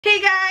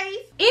Hey guys!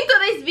 In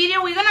today's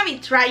video, we're gonna be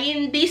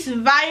trying this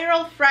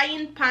viral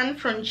frying pan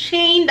from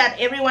Shein that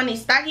everyone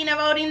is talking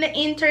about in the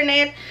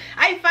internet.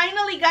 I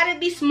finally got it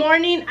this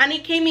morning and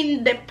it came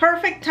in the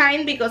perfect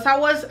time because I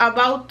was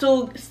about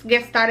to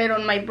get started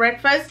on my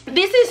breakfast.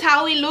 This is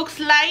how it looks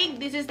like.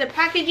 This is the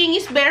packaging.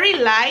 It's very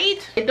light.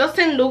 It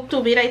doesn't look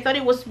too big. I thought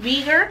it was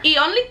bigger. It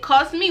only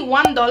cost me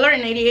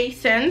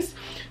 $1.88.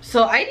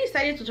 So I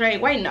decided to try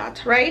it. Why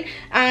not, right?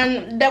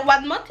 And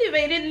what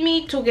motivated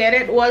me to get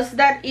it was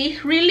that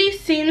it really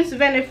seems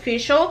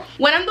beneficial.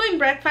 When I'm doing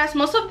breakfast,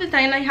 most of the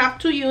time I have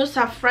to use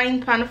a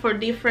frying pan for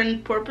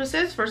different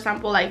purposes. For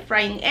example, like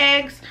frying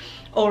eggs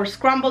or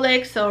scrambled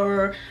eggs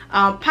or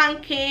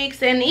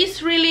pancakes, and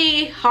it's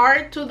really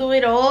hard to do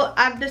it all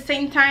at the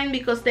same time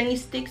because then it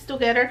sticks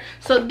together.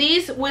 So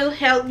this will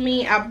help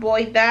me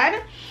avoid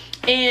that.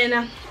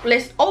 And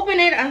let's open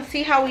it and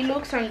see how it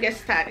looks and get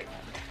started.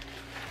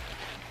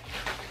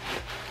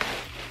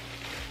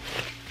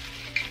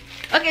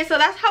 Okay, so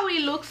that's how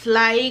it looks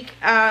like.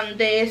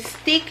 The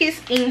stick is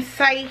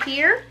inside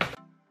here.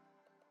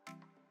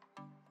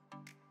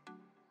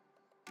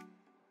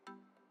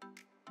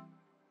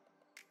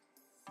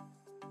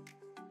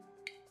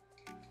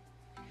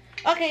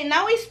 Okay,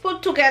 now it's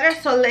put together,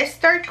 so let's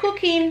start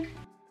cooking.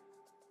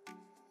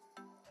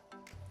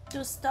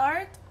 To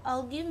start,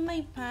 I'll give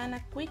my pan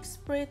a quick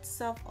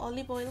spritz of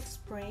olive oil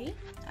spray,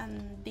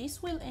 and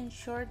this will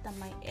ensure that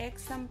my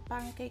eggs and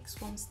pancakes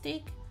won't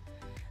stick.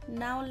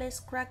 Now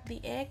let's crack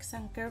the eggs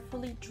and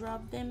carefully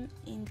drop them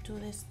into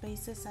the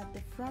spaces at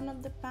the front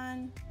of the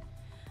pan.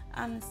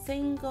 And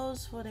same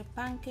goes for the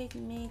pancake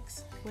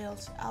mix,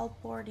 which I'll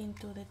pour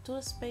into the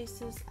two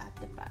spaces at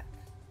the back.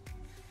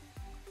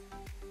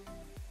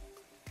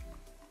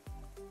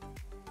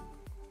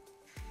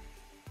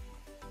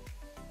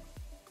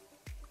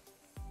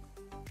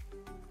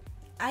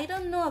 I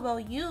don't know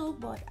about you,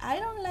 but I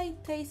don't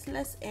like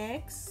tasteless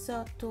eggs,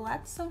 so to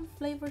add some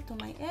flavor to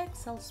my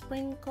eggs, I'll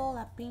sprinkle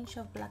a pinch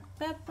of black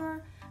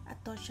pepper, a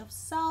touch of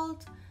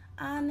salt,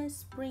 and a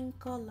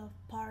sprinkle of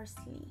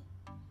parsley.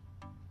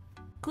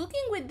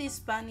 Cooking with this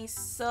pan is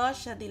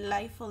such a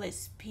delightful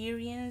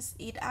experience.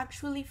 It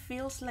actually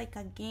feels like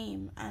a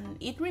game, and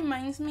it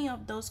reminds me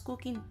of those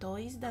cooking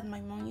toys that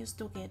my mom used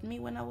to get me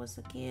when I was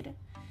a kid.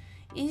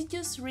 It's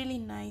just really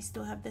nice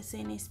to have the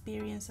same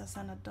experience as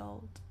an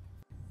adult.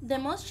 The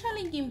most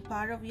challenging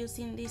part of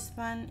using this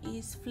pan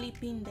is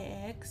flipping the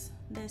eggs.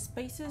 The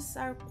spaces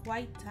are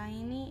quite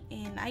tiny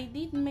and I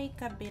did make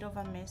a bit of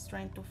a mess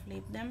trying to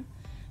flip them,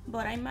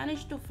 but I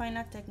managed to find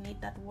a technique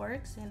that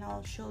works and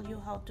I'll show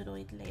you how to do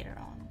it later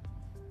on.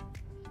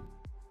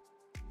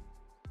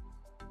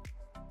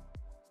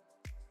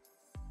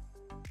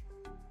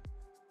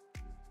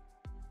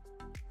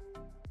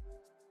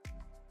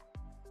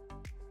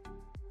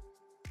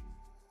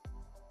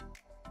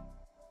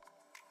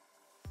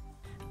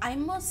 I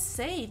must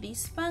say,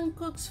 this pan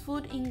cooks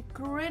food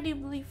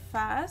incredibly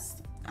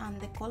fast, and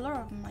the color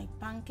of my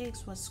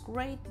pancakes was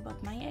great,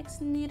 but my eggs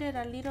needed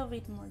a little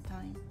bit more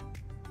time.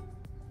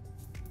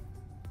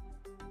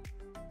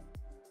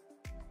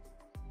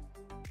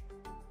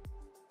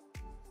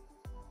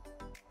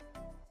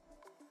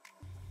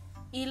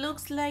 It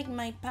looks like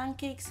my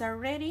pancakes are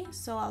ready,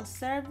 so I'll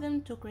serve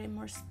them to create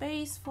more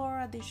space for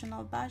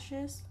additional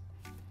batches.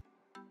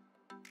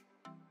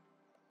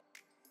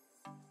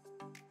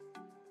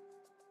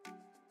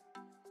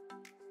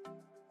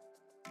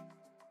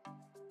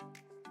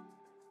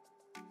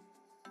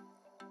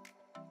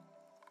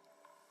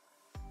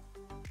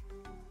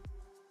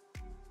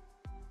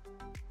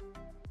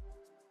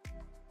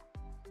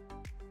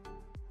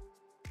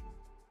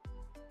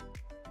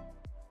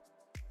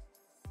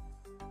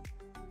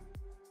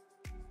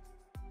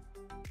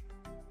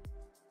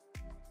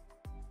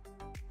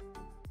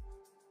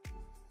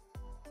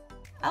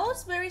 I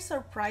was very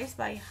surprised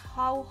by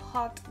how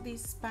hot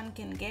this pan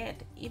can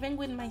get. Even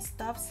with my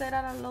stuff set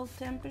at a low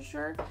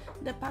temperature,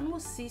 the pan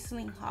was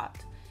sizzling hot.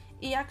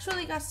 It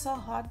actually got so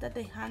hot that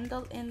the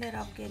handle ended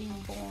up getting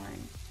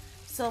burned.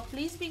 So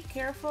please be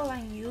careful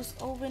and use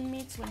oven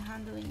mitts when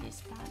handling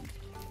this pan.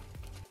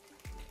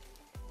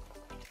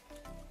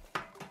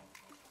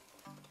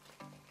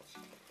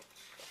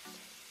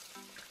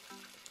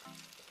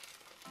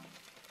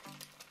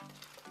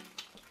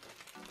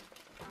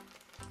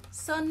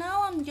 So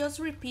now I'm just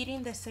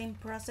repeating the same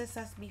process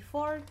as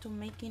before to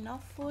make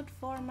enough food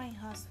for my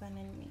husband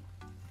and me.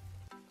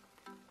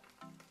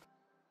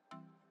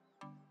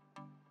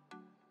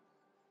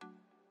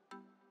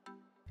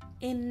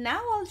 And now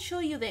I'll show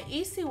you the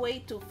easy way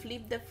to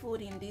flip the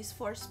food in this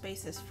 4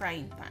 spaces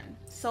frying pan.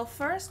 So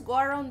first, go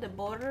around the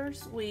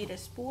borders with a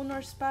spoon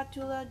or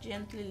spatula,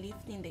 gently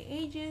lifting the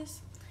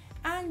edges,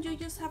 and you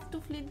just have to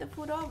flip the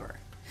food over.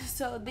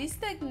 So this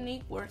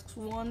technique works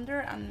wonder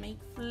and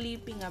makes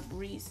flipping a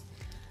breeze,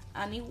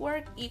 and it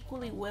worked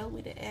equally well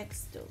with the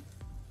eggs too.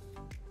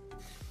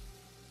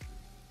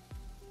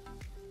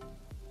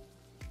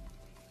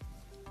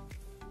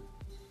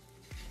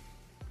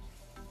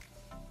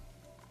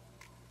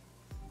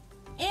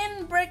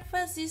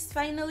 breakfast is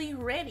finally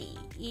ready.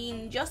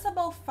 In just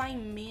about 5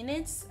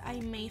 minutes, I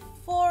made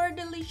 4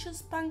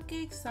 delicious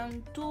pancakes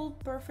and 2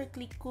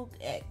 perfectly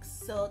cooked eggs.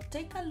 So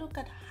take a look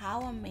at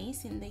how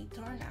amazing they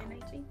turn out.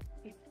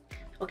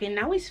 Okay,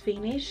 now it's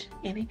finished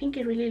and I think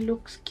it really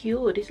looks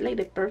cute. It's like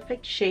the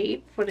perfect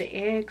shape for the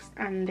eggs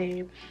and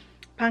the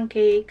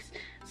pancakes.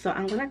 So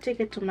I'm gonna take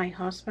it to my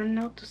husband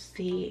now to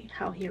see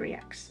how he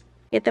reacts.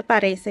 ¿Qué te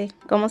parece?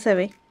 ¿Cómo se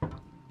ve?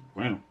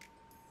 Bueno.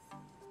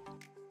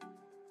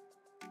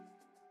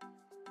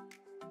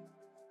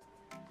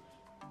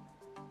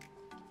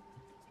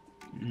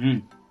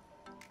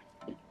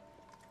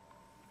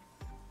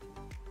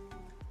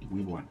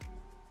 Muy bueno.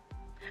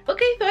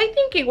 Okay, so I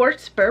think it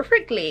works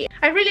perfectly.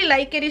 I really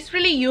like it. It's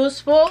really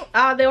useful.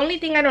 The only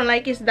thing I don't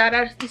like is that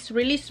it's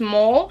really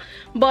small,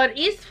 but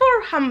it's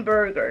for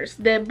hamburgers.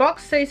 The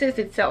box says it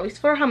itself, it's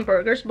for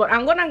hamburgers, but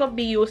I'm gonna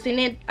be using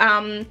it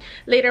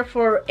later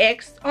for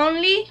eggs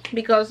only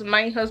because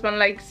my husband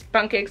likes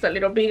pancakes a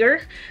little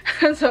bigger.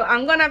 So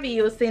I'm gonna be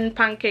using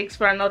pancakes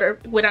for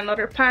with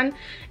another pan,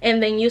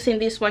 and then using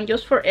this one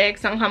just for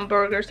eggs and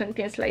hamburgers and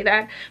things like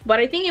that. But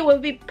I think it will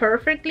be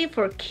perfectly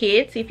for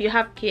kids. If you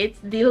have kids,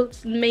 they'll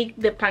make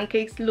the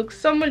pancakes look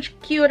so much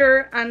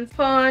cuter and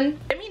fun.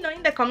 Let me know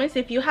in the comments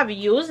if you have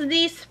used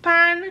this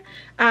pan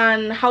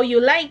and how you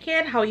like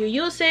it, how you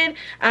use it,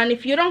 and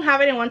if you don't have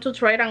it and want to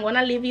try it, I'm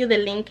gonna leave you the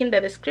link in the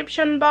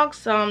description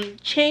box on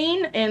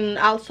Shein and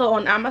also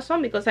on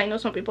Amazon, because I know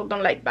some people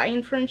don't like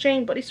buying from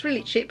Shein, but it's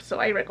really cheap, so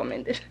I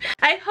recommend it.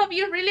 I hope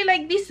you really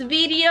like this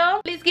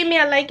video. Please give me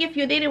a like if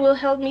you did. It will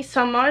help me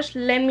so much.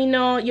 Let me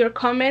know your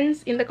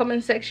comments in the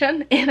comment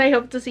section, and I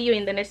hope to see you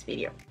in the next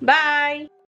video. Bye.